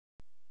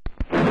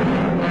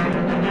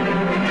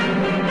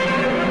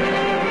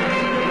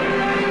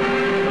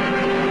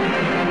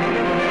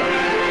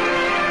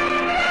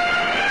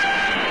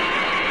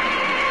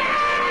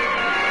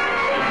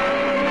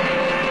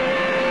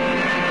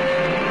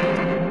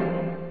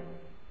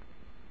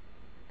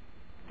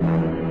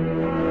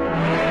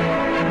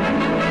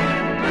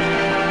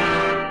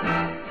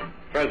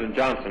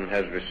Johnson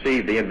has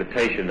received the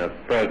invitation of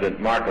President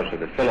Marcos of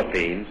the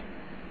Philippines,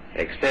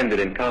 extended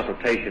in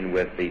consultation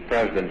with the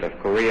President of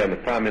Korea and the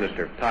Prime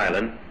Minister of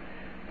Thailand,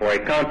 for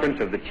a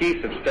conference of the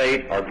chiefs of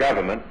state or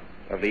government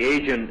of the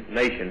Asian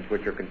nations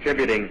which are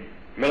contributing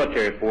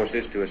military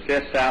forces to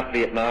assist South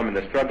Vietnam in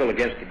the struggle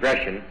against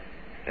aggression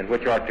and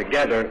which are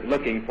together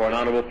looking for an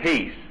honorable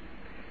peace.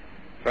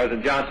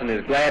 President Johnson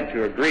is glad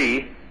to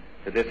agree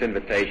to this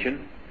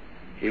invitation.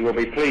 He will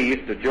be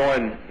pleased to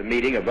join the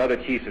meeting of other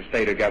chiefs of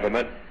state or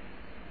government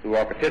who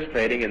are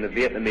participating in the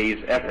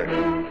Vietnamese effort.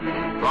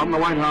 From the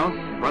White House,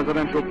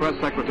 Presidential Press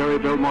Secretary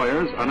Bill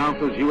Moyers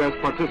announces U.S.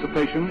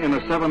 participation in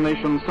a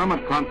seven-nation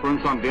summit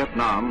conference on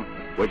Vietnam,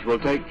 which will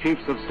take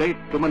chiefs of state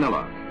to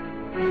Manila.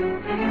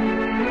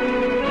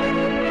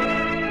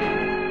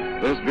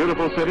 This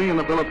beautiful city in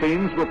the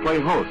Philippines will play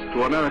host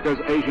to America's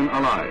Asian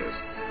allies.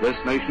 This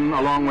nation,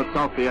 along with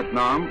South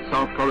Vietnam,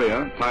 South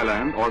Korea,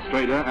 Thailand,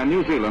 Australia, and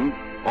New Zealand,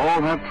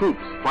 all have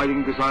troops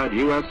fighting beside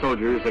U.S.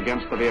 soldiers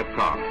against the Viet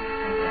Cong.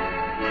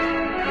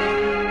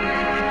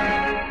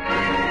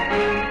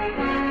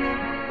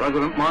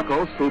 President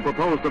Marcos, who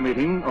proposed the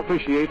meeting,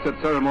 officiates at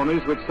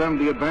ceremonies which send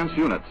the advance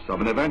units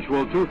of an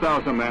eventual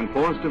 2,000-man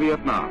force to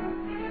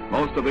Vietnam.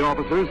 Most of the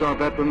officers are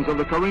veterans of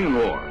the Korean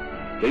War.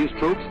 These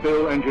troops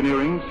fill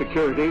engineering,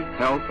 security,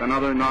 health, and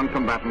other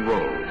non-combatant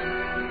roles.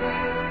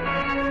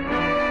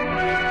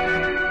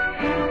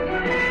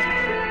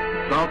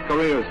 South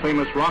Korea's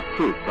famous ROK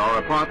troops are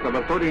a part of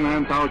a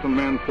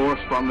 39,000-man force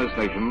from this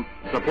nation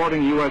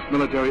supporting U.S.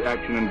 military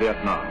action in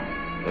Vietnam.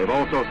 They've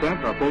also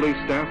sent a fully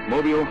staffed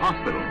mobile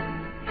hospital.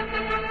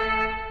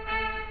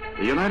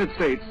 The United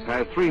States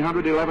has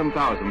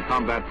 311,000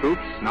 combat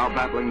troops now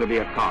battling the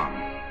Viet Cong.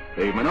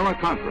 The Manila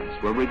Conference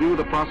will review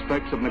the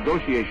prospects of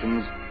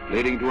negotiations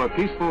leading to a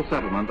peaceful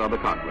settlement of the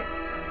conflict.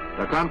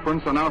 The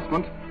conference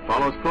announcement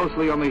follows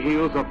closely on the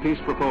heels of peace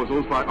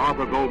proposals by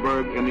Arthur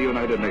Goldberg in the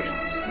United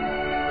Nations.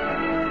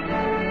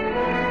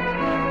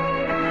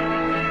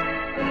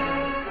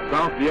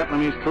 South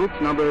Vietnamese troops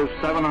number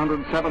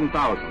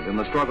 707,000 in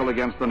the struggle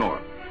against the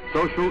North.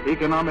 Social,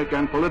 economic,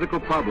 and political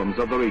problems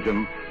of the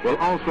region will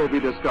also be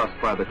discussed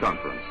by the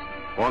conference.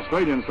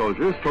 Australian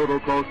soldiers total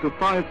close to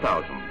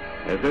 5,000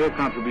 as their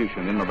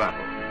contribution in the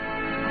battle.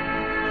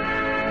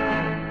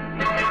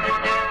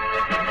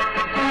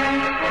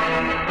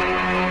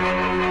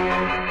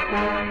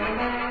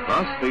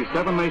 Thus, the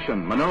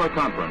seven-nation Manila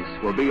Conference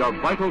will be of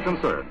vital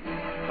concern,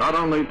 not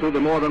only to the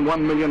more than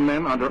 1 million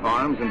men under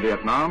arms in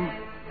Vietnam,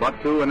 but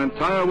to an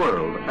entire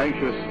world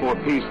anxious for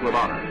peace with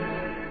honor.